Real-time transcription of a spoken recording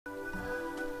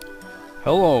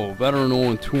Hello, Veteran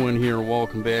 0-2 here,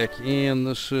 welcome back, and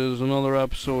this is another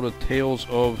episode of Tales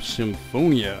of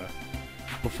Symphonia.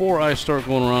 Before I start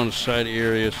going around the side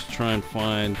areas to try and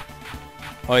find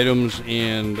items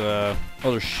and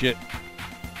other shit,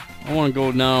 I want to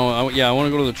go now, I want to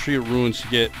go to the Triet ruins to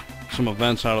get some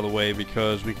events out of the way,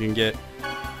 because we can get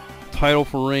title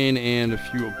for Rain and a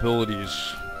few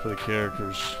abilities for the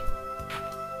characters.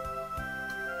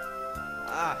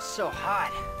 Ah, so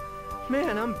hot.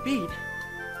 Man, I'm beat.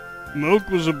 Milk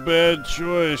was a bad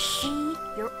choice. See?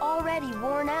 You're already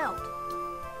worn out.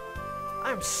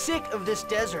 I'm sick of this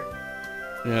desert.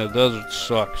 Yeah, the desert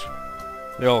sucks.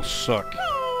 They all suck.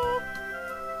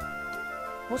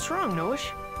 What's wrong,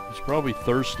 Noish? He's probably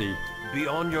thirsty. Be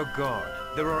on your guard.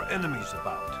 There are enemies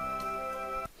about.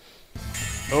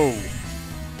 Oh.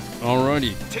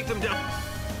 Alrighty. Take them down.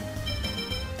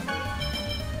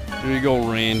 Here you go,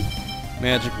 Rain.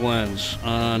 Magic lens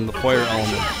on the fire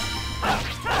element.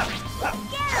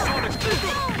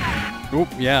 Oop,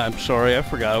 yeah, I'm sorry, I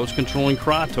forgot I was controlling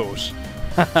Kratos.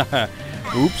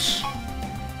 Oops.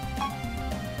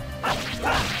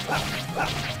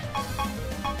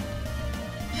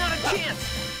 Not a chance.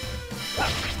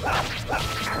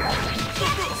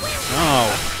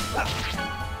 Oh.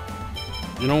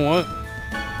 You know what?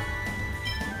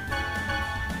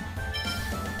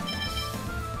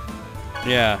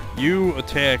 Yeah, you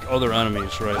attack other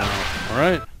enemies right now,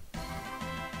 alright?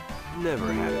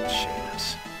 Never had a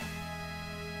chance.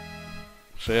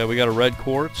 So yeah, we got a red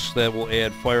quartz that will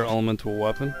add fire element to a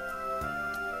weapon.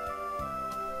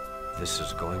 This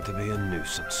is going to be a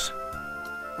nuisance.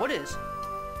 What is?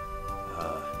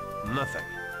 Nothing.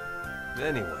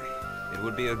 Anyway, it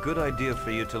would be a good idea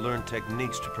for you to learn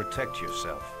techniques to protect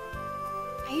yourself.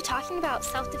 Are you talking about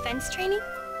self-defense training?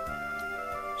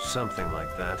 Something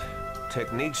like that.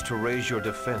 Techniques to raise your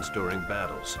defense during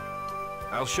battles.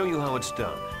 I'll show you how it's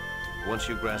done. Once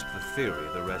you grasp the theory,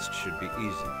 the rest should be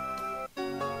easy.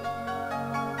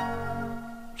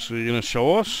 So you're gonna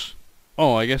show us?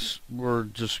 Oh, I guess we're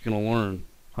just gonna learn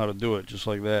how to do it, just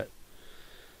like that.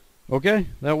 Okay,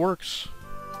 that works.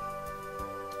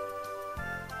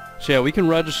 So yeah, we can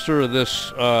register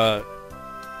this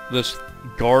this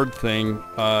guard thing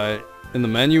in the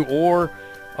menu, or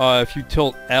if you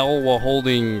tilt L while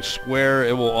holding square,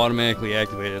 it will automatically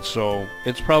activate it. So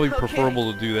it's probably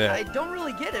preferable to do that. I don't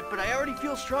really get it, but I already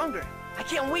feel stronger. I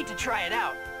can't wait to try it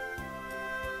out.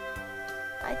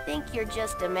 I think you're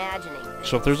just imagining things.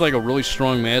 So if there's like a really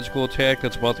strong magical attack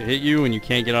that's about to hit you and you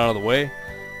can't get out of the way,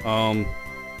 down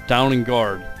and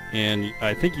guard, and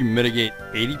I think you mitigate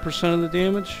 80% of the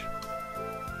damage.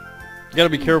 You gotta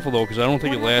be careful though, because I don't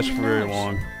think it lasts for very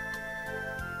long.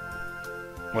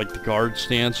 Like the guard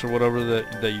stance or whatever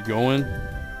that you go in.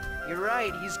 You're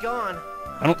right, he's gone.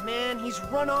 Man, he's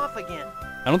run off again.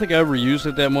 I don't think I ever used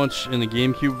it that much in the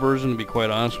GameCube version, to be quite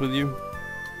honest with you.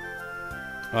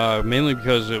 Mainly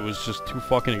because it was just too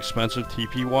fucking expensive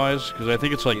TP-wise, because I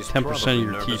think it's like 10% of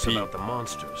your TP. About the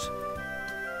monsters.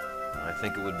 I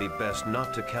think it would be best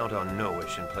not to count on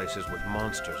Noish in places with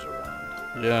monsters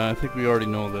around. Yeah, I think we already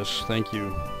know this. Thank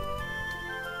you.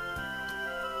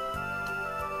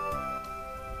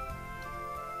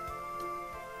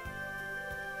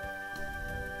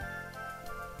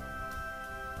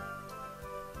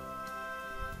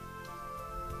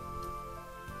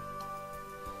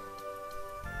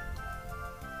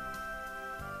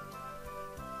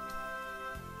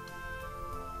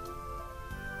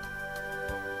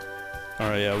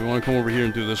 Alright, yeah, we want to come over here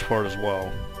and do this part as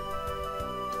well.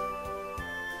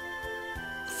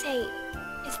 Say,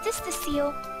 is this the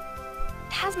seal?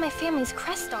 It has my family's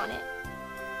crest on it.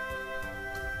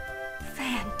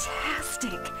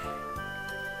 Fantastic!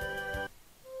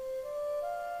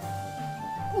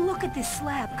 Look at this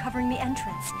slab covering the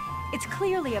entrance. It's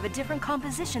clearly of a different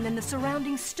composition than the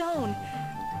surrounding stone.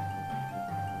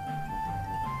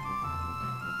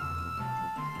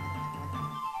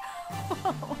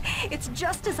 Oh, it's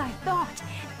just as I thought.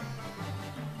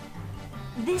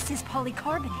 This is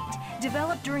polycarbonate,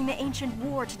 developed during the ancient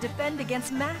war to defend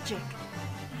against magic.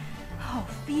 Oh,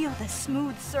 feel the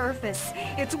smooth surface.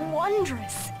 It's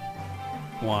wondrous.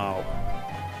 Wow.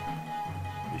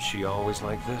 Is she always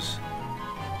like this?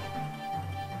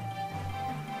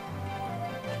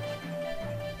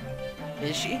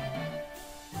 Is she?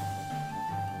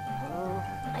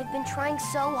 I've been trying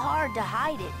so hard to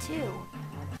hide it, too.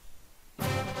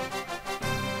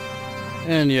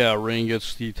 And yeah, Rain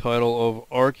gets the title of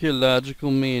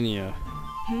Archaeological Mania.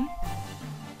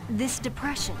 This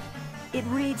depression, it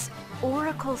reads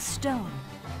Oracle Stone.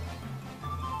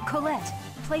 Colette,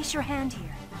 place your hand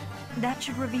here. That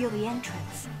should reveal the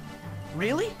entrance.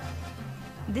 Really?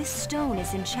 This stone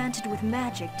is enchanted with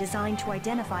magic designed to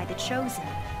identify the chosen.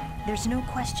 There's no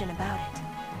question about it.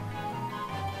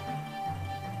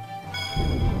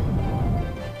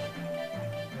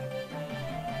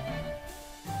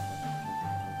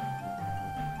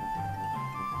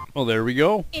 Oh, there we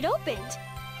go. It opened.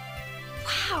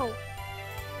 Wow.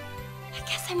 I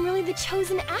guess I'm really the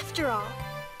chosen after all.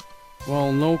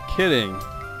 Well, no kidding.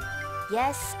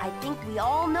 Yes, I think we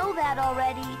all know that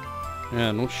already.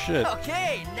 Yeah, no shit.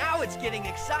 Okay, now it's getting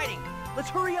exciting. Let's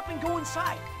hurry up and go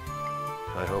inside.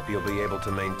 I hope you'll be able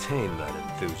to maintain that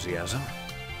enthusiasm.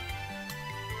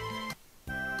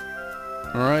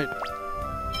 Alright.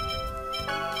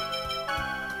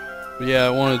 Yeah, I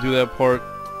want to do that part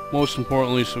most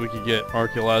importantly so we can get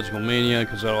Archaeological Mania,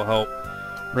 because that'll help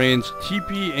Rain's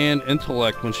TP and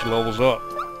intellect when she levels up.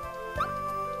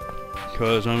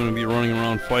 Because I'm going to be running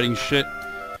around fighting shit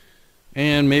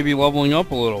and maybe leveling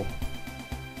up a little.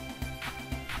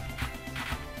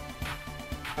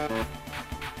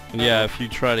 And yeah, if you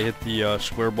try to hit the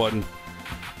square button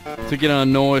to get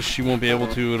on Noah, she won't be able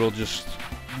to. It'll just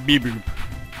beep boop.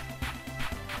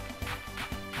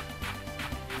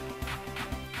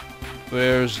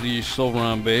 There's the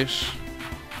Silveron base.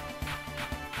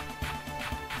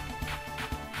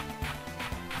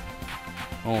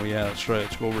 Oh yeah, that's right.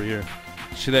 Let's go over here.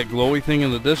 See that glowy thing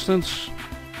in the distance?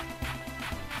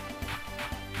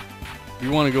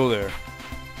 You want to go there.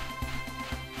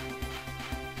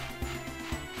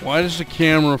 Why does the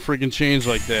camera freaking change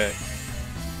like that?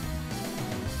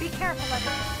 Be careful of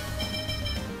it.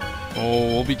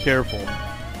 Oh, we'll be careful.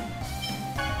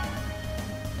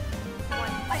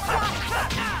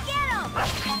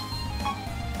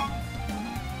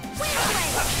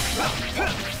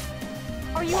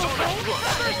 Are you okay?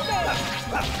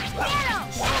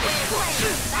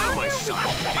 Out of my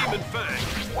sight! Demon Fang!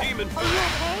 Demon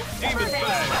Fang! Demon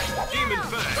Fang! Demon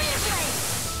Fang!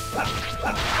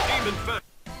 Demon Fang!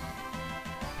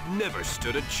 Never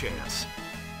stood a chance.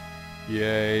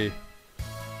 Yay.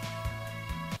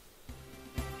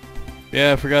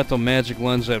 Yeah, I forgot to magic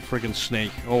lens that freaking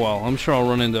snake. Oh well, I'm sure I'll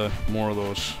run into more of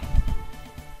those.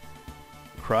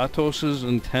 Kratos'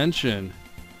 intention.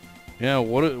 Yeah,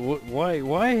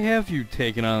 why have you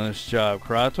taken on this job,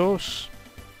 Kratos?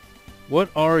 What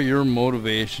are your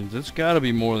motivations? It's gotta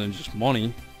be more than just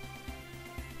money.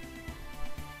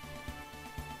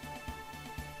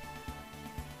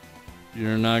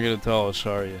 You're not gonna tell us,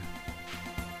 are you?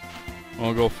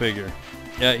 I'll go figure.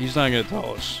 Yeah, he's not gonna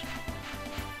tell us.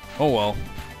 Oh well.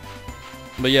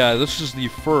 But yeah, this is the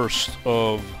first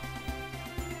of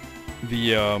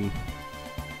the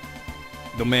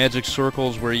magic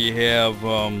circles where you have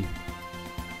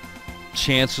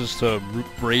chances to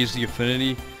raise the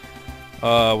affinity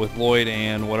with Lloyd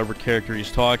and whatever character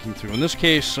he's talking to. In this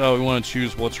case, we want to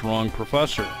choose What's Wrong,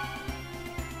 Professor.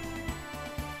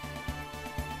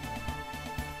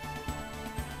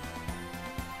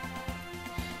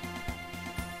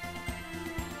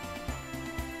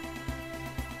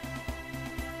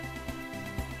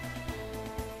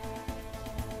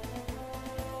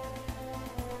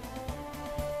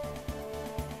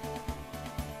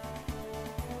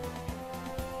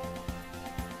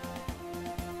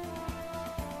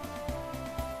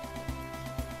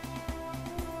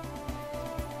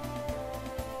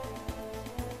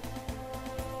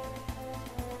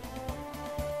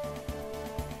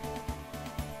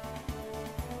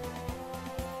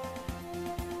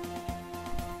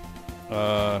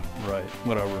 Right,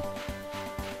 whatever.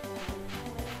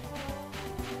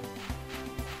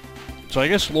 So I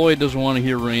guess Lloyd doesn't want to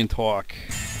hear Rain talk.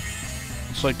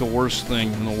 It's like the worst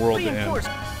thing in the world to him.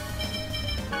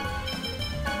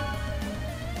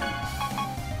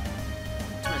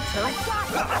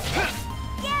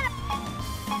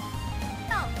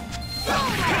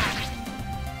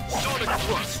 Sonic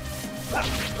thrust!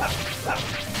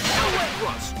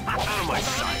 Thrust! Out of my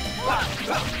sight!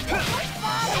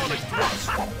 Sonic thrust!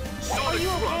 Sonic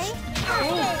thrust!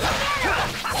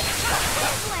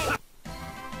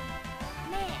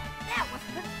 Man, that was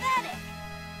pathetic.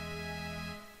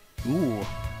 Ooh.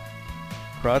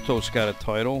 Kratos got a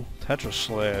title. Tetra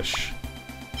Slash.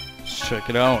 Let's check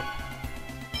it out.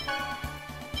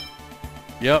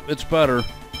 Yep, it's better.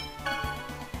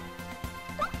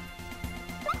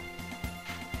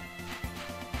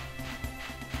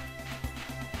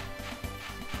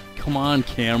 Come on,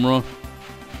 camera.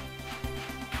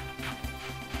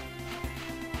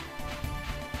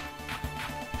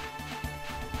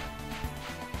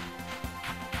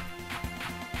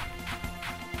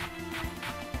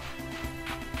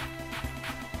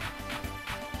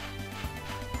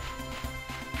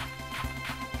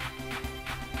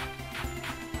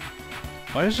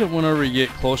 Why is it whenever you get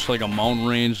close to like a mountain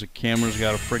range, the camera's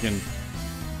got a freaking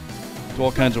do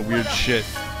all kinds of weird shit?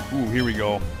 Ooh, here we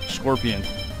go. Scorpion.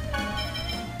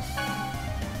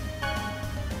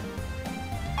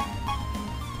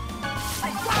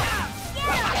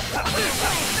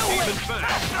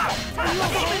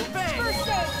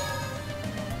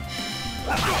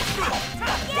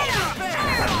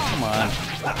 Come on.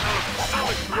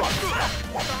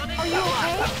 Are you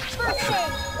okay? First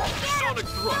aid! Sonic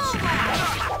thrust!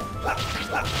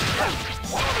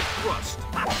 Sonic thrust!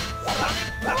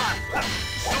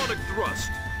 Sonic thrust!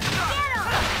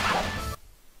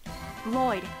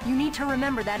 Lloyd, you need to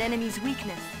remember that enemy's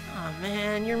weakness. Oh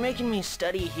man, you're making me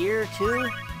study here too?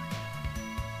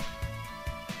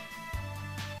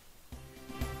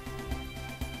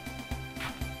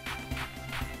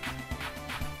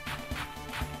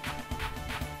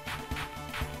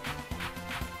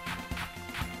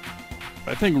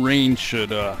 I think Rain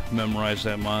should memorize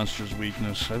that monster's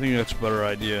weakness. I think that's a better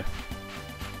idea.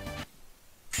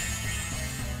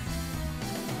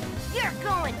 You're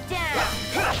going down!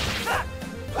 Get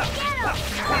him!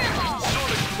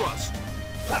 Sonic thrust!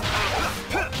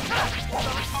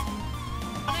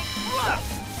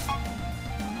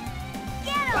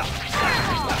 Get him!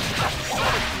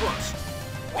 Sonic thrust!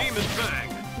 Demon Fang!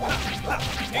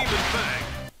 Demon Fang!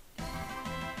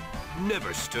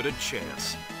 Never stood a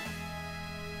chance.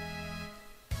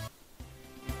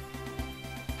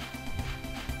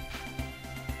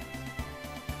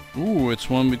 Ooh, it's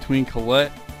one between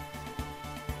Colette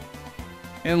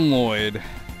and Lloyd.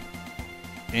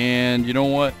 And you know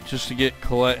what? Just to get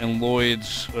Colette and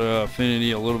Lloyd's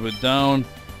affinity a little bit down,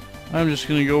 I'm just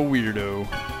gonna go weirdo.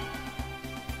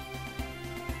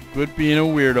 Quit being a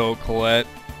weirdo, Colette.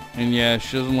 And yeah,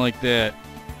 she doesn't like that.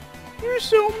 You're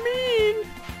so mean!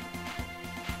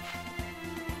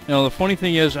 You know, the funny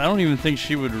thing is, I don't even think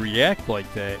she would react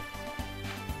like that.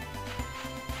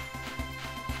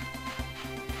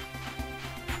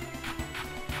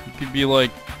 Could be like,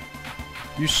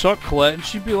 you suck, Colette, and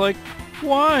she'd be like,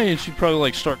 why? And she'd probably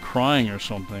like start crying or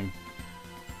something.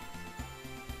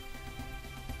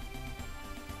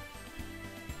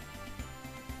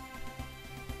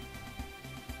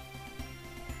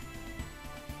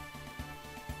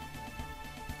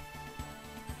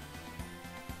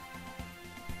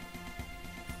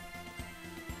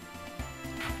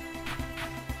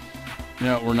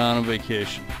 Yeah, we're not on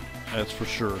vacation, that's for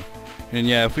sure. And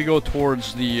yeah, if we go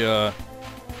towards the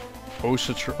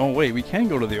Osa Trail... Oh wait, we can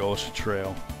go to the Osa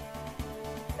Trail.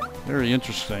 Very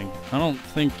interesting. I don't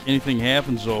think anything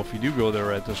happens though if you do go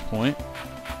there at this point.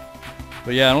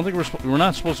 But yeah, I don't think we're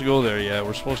not supposed to go there yet.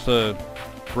 We're supposed to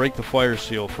break the fire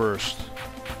seal first.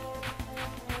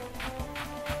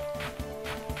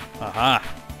 Aha!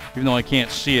 Even though I can't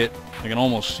see it, I can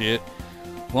almost see it.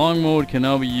 Long mode can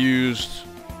now be used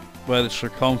by the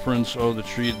circumference of the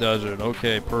Triet Desert.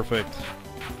 Okay, perfect.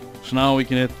 So now we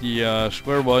can hit the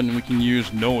square button and we can use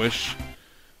Noish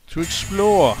to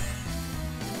explore.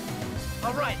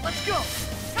 Alright, let's go!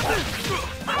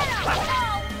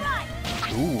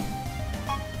 Ooh.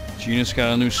 Genius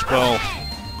got a new spell.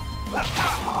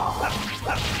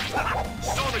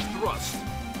 Sonic thrust!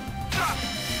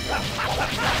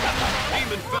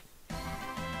 Demon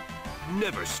Fang!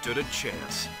 Never stood a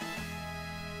chance.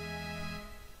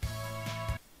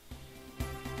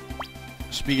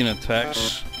 Speaking of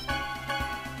techs,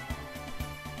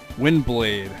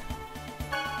 Windblade.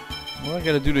 What do I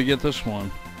gotta do to get this one?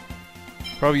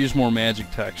 Probably use more magic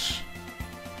techs.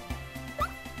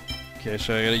 Okay,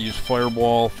 so I gotta use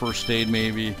Fireball, First Aid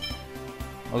maybe.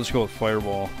 I'll just go with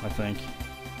Fireball, I think.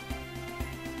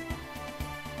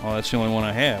 Oh, that's the only one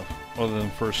I have, other than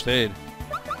First Aid.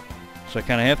 So I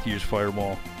kinda have to use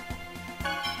Fireball.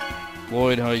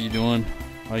 Lloyd, how you doing?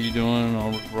 How you doing?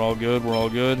 We're all good? We're all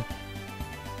good?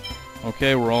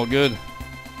 Okay, we're all good.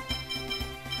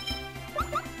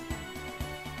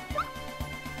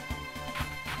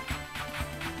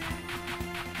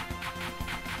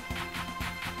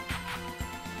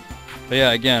 But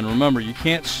yeah, again, remember, you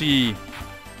can't see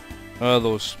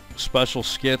those special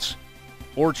skits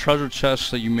or treasure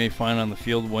chests that you may find on the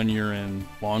field when you're in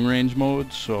long range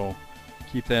mode, so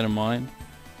keep that in mind.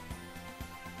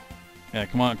 Yeah,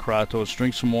 come on, Kratos,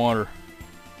 drink some water.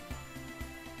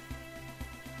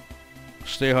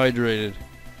 Stay hydrated.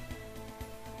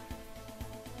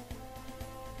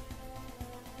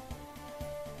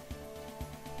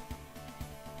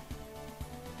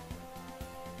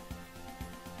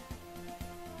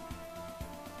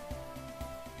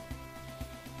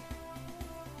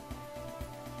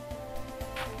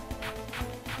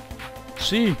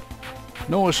 See?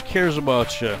 Noish cares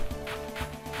about you.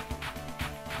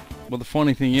 But the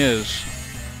funny thing is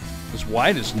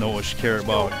why does Noah care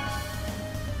about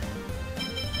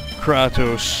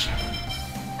Kratos?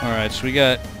 Alright, so we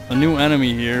got a new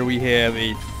enemy here. We have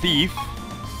a thief.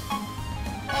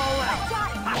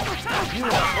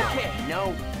 Okay,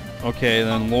 no. Okay,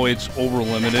 then Lloyd's over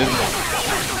limited.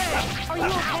 Are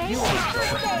you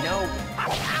okay? No.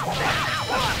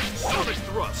 Sonic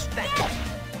thrust.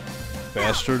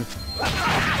 Bastard.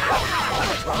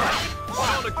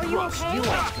 Sonic Are you thrust.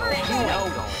 okay?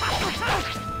 No.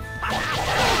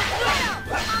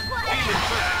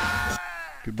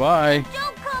 Goodbye.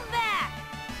 Don't come back!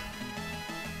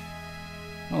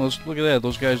 Oh, let's look at that.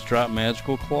 Those guys drop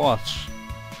magical cloths.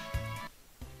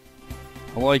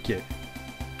 I like it.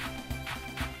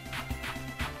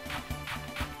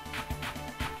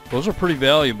 Those are pretty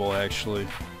valuable, actually.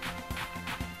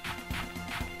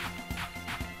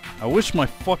 I wish my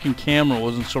fucking camera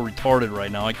wasn't so retarded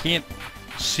right now. I can't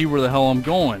see where the hell I'm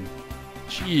going.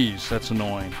 Jeez, that's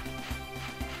annoying.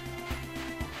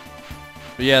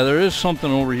 But yeah, there is something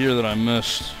over here that I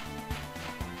missed.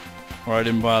 Or I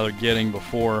didn't bother getting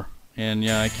before. And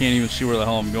yeah, I can't even see where the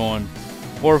hell I'm going.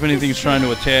 Or if anything's trying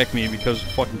to attack me because of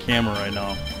the fucking camera right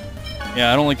now.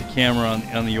 Yeah, I don't like the camera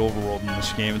on the overworld in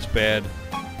this game. It's bad.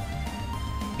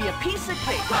 Be a piece of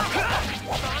cake.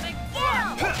 Sonic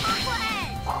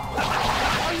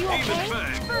Are you Even okay?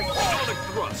 bang. Sonic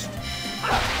thrust.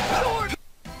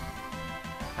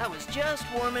 I was just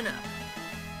warming up.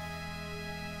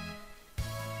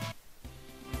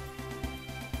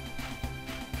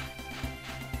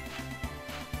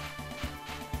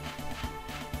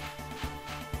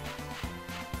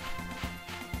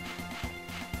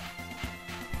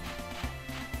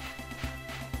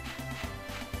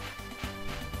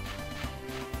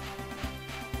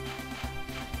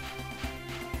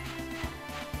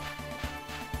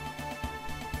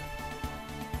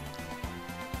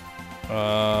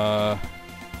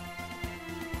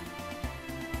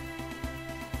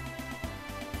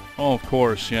 Oh, of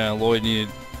course, yeah, Lloyd needed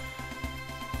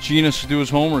Genus to do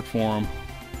his homework for him.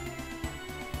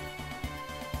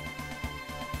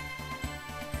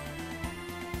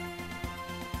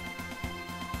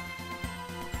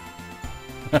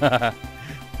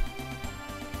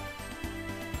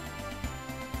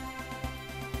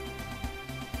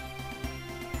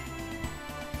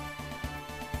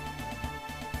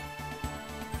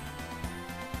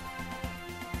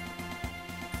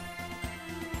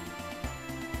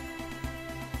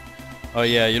 Oh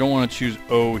yeah, you don't want to choose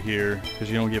O here, because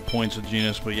you don't get points of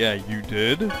Genus, but yeah, you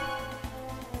did.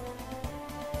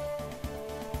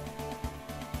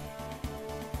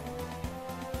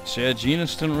 So yeah,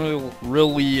 Genus didn't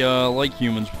really like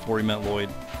humans before he met Lloyd.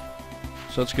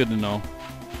 So that's good to know.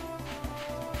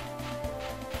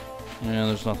 Yeah,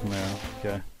 there's nothing there.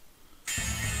 Okay.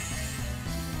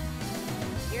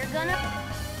 You're gonna...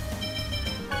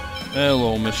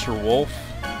 Hello, Mr. Wolf.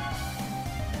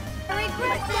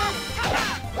 regret that!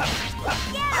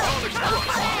 Sonic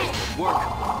thrust. Work.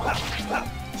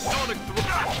 Sonic thrust.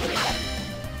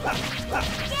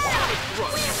 Sonic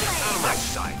thrust. Out of my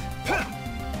sight.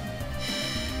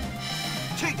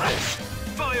 Take this.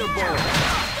 Fireball.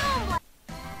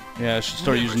 Yeah, I should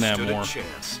start using that Never stood more. a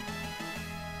chance.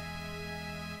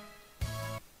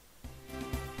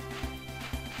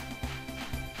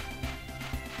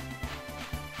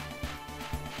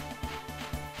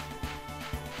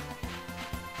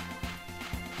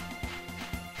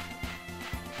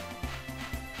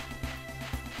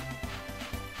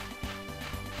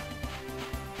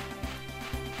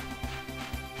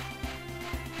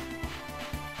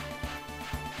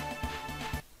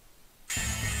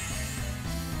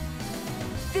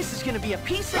 This is gonna be a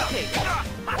piece of cake.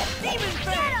 Demon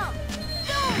Fang!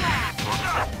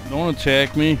 Don't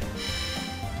attack me.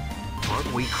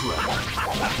 Aren't we clever?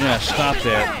 Yeah, stop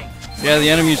that. Yeah, the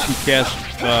enemies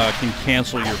can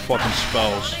cancel your fucking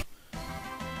spells,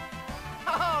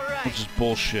 All right. which is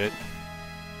bullshit.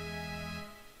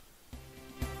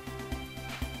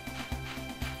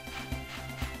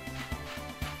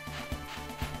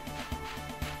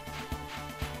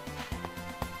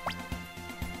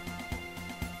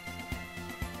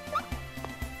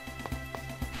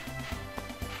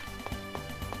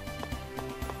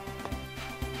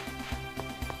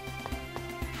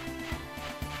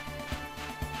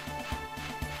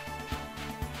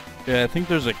 Yeah, I think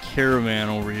there's a caravan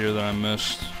over here that I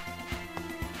missed.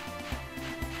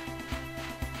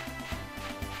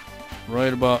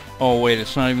 Right about... Oh, wait,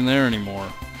 it's not even there anymore.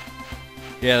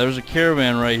 Yeah, there's a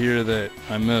caravan right here that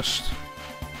I missed.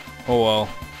 Oh, well.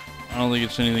 I don't think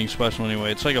it's anything special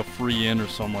anyway. It's like a free inn or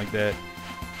something like that.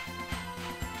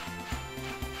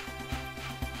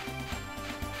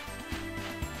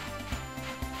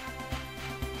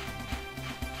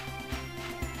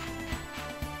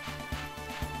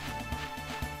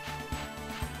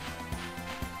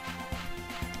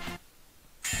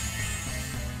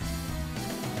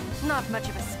 Not much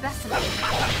of a specimen.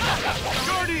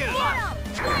 Guardian!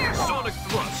 Sonic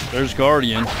thrust! There's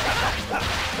Guardian.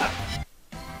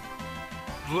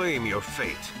 Blame your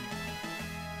fate.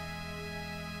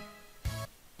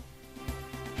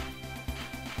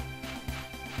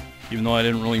 Even though I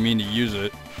didn't really mean to use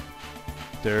it.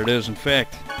 There it is, in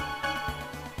fact.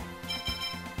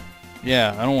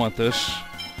 Yeah, I don't want this.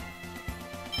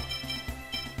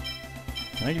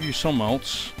 Can I give you something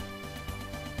else?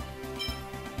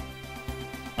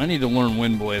 I need to learn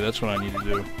Wind Blade, that's what I need to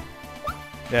do.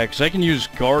 Yeah, because I can use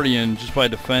Guardian just by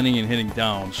defending and hitting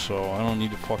down, so I don't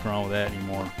need to fuck around with that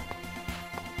anymore.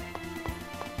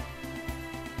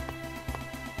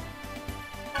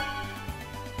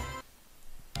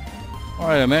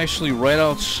 Alright, I'm actually right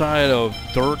outside of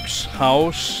Dirk's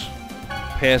house,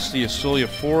 past the Acelia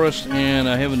Forest, and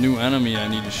I have a new enemy I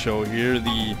need to show here,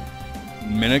 the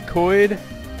Minicoid.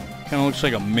 Kind of looks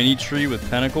like a mini tree with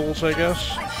tentacles, I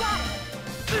guess.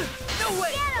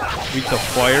 Weak to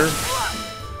fire.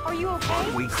 Are you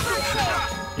okay? Weak creature.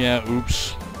 Yeah,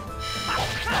 oops.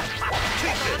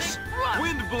 Take this!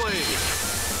 Wind Blade!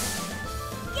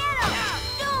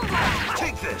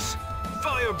 Take this!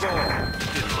 Fireball!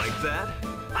 Didn't like that?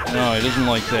 No, he doesn't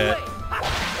like that.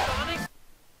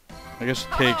 I guess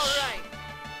it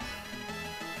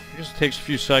takes a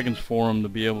few seconds for him to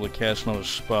be able to cast another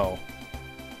spell.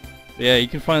 But yeah, you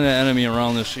can find that enemy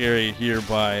around this area here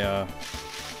by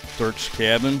Dirk's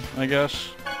cabin, I guess.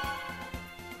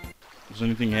 Does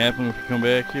anything happen if we come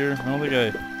back here? I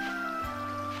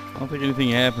don't think anything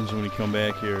happens when we come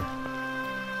back here.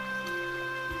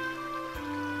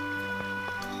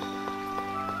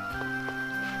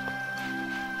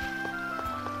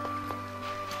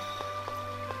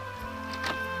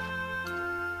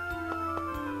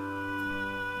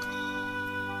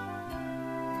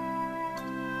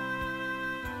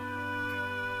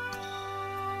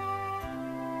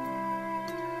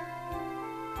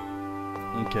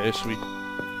 Okay, so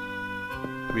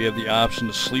we have the option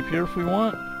to sleep here if we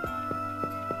want.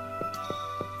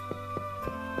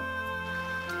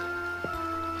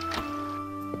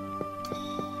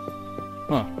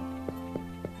 Huh.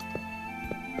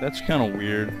 That's kind of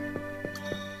weird.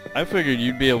 I figured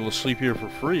you'd be able to sleep here for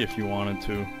free if you wanted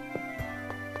to.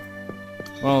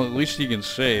 Well, at least you can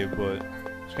save, but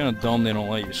it's kind of dumb they don't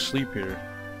let you sleep here.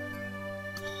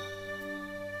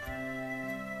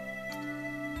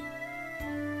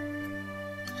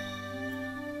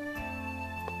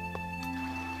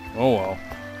 Oh well.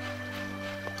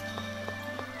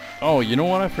 Oh, you know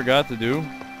what I forgot to do?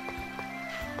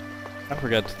 I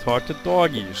forgot to talk to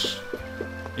doggies.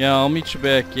 Yeah, I'll meet you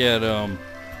back at I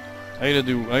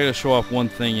gotta show off one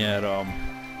thing at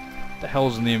the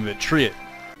hell's the name of it? Triet.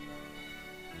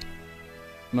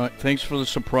 No, thanks for the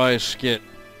surprise skit.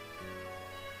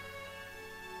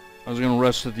 I was gonna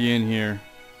rest at the inn here.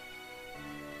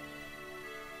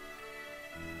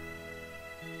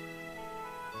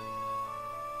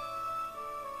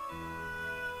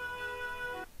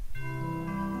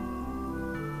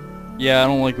 Yeah, I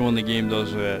don't like it when the game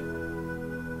does that.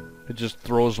 It just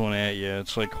throws one at you.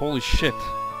 It's like, holy shit.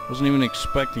 Wasn't even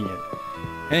expecting it.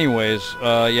 Anyways,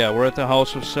 yeah, we're at the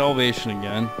House of Salvation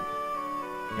again.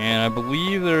 And I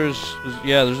believe there's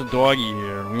a doggy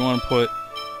here. We want to put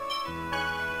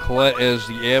Colette as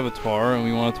the avatar, and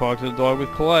we want to talk to the dog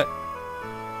with Colette.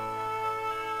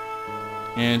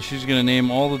 And she's going to name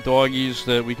all the doggies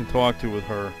that we can talk to with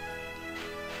her.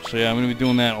 So yeah, I'm going to be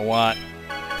doing that a lot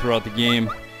throughout the game.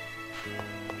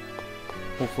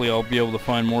 Hopefully I'll be able to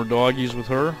find more doggies with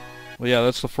her. Well, yeah,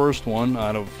 that's the first one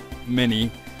out of many.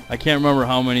 I can't remember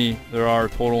how many there are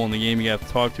total in the game you have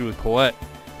to talk to with Colette.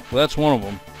 Well, that's one of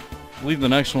them. I believe the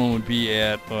next one would be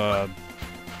at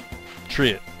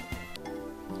Triet.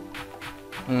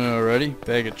 Alrighty,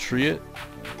 back at Triet.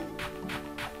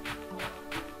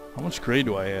 How much grade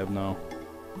do I have now?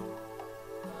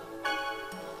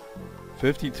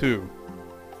 52.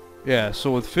 Yeah,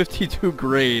 so with 52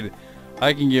 grade,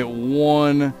 I can get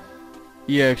one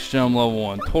EX gem level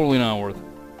 1. Totally not worth it.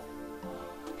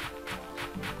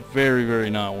 Very,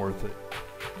 very not worth it.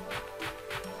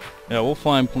 Yeah, we'll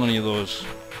find plenty of those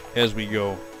as we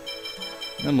go.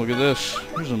 And look at this.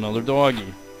 Here's another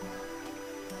doggy.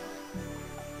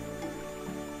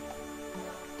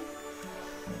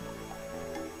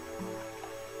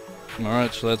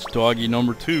 Alright, so that's doggy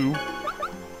number 2.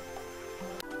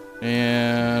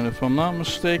 And if I'm not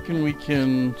mistaken, we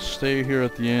can stay here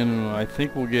at the inn, and I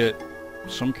think we'll get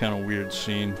some kind of weird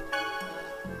scene.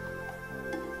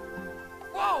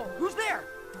 Whoa! Who's there?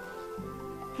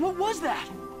 What was that?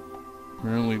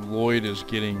 Apparently Lloyd is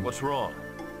getting What's wrong?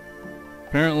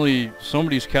 Apparently,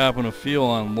 somebody's copping a feel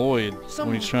on Lloyd Some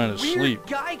when he's trying to weird sleep.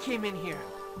 guy came in here.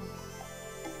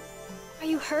 Are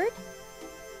you hurt?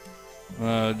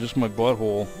 Just my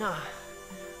butthole. Nah,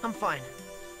 I'm fine.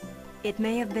 It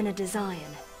may have been a design.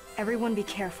 Everyone be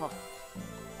careful.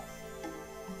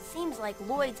 Seems like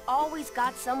Lloyd's always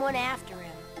got someone after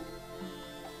him.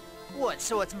 What,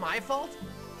 so it's my fault?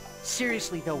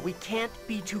 Seriously though, we can't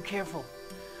be too careful.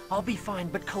 I'll be fine,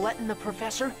 but Colette and the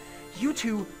Professor, you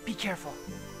two be careful.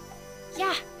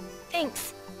 Yeah,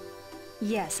 thanks.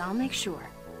 Yes, I'll make sure.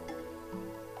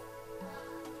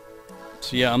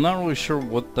 So yeah, I'm not really sure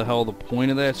what the hell the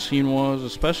point of that scene was,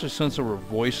 especially since there were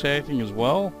voice acting as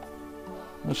well.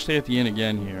 Let's stay at the inn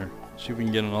again here. See if we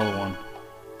can get another one.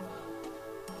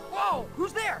 Whoa,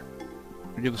 who's there?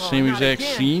 We get the Oh, same not exact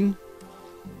again. scene?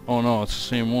 Oh no, it's the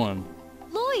same one.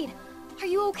 Lloyd, are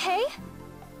you okay?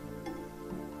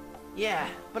 Yeah,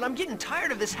 but I'm getting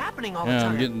tired of this happening all the Yeah,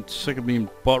 time. I'm getting sick of being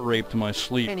butt raped in my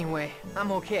sleep. Anyway,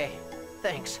 I'm okay.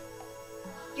 Thanks.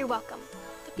 You're welcome.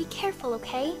 But be careful,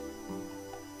 okay?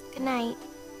 Good night.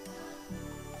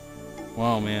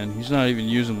 Wow, man, he's not even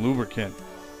using lubricant.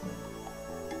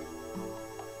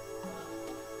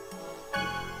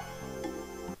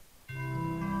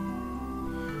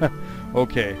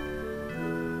 Okay.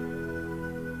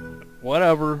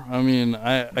 Whatever. I mean,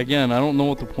 I don't know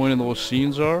what the point of those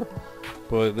scenes are,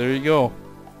 but there you go.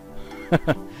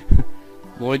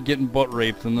 Lloyd getting butt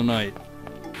raped in the night.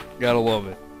 Gotta love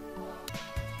it.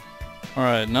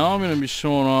 Alright, now I'm going to be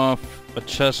showing off a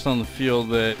chest on the field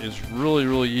that is really,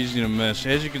 really easy to miss.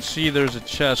 As you can see, there's a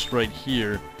chest right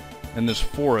here in this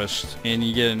forest, and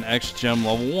you get an X gem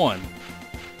level 1.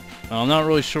 Now, I'm not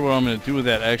really sure what I'm going to do with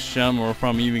that X gem, or if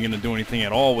I'm even going to do anything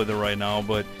at all with it right now,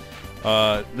 but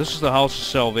this is the House of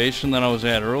Salvation that I was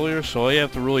at earlier, so all you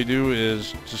have to really do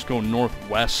is just go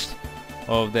northwest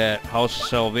of that House of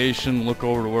Salvation, look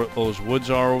over to where those woods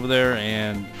are over there,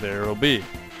 and there it'll be.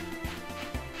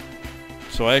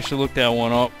 So I actually looked that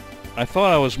one up. I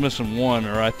thought I was missing one,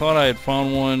 or I thought I had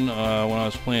found one when I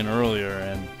was playing earlier,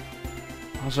 and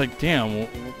I was like, damn,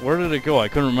 where did it go? I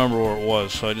couldn't remember where it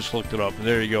was, so I just looked it up.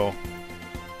 There you go.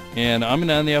 And I'm going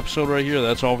to end the episode right here.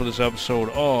 That's all for this episode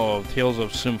of Tales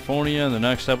of Symphonia. In the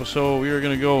next episode, we are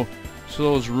going to go to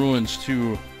those ruins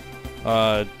to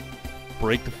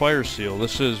break the fire seal.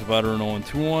 This is Veteran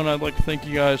 0121. I'd like to thank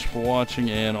you guys for watching,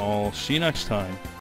 and I'll see you next time.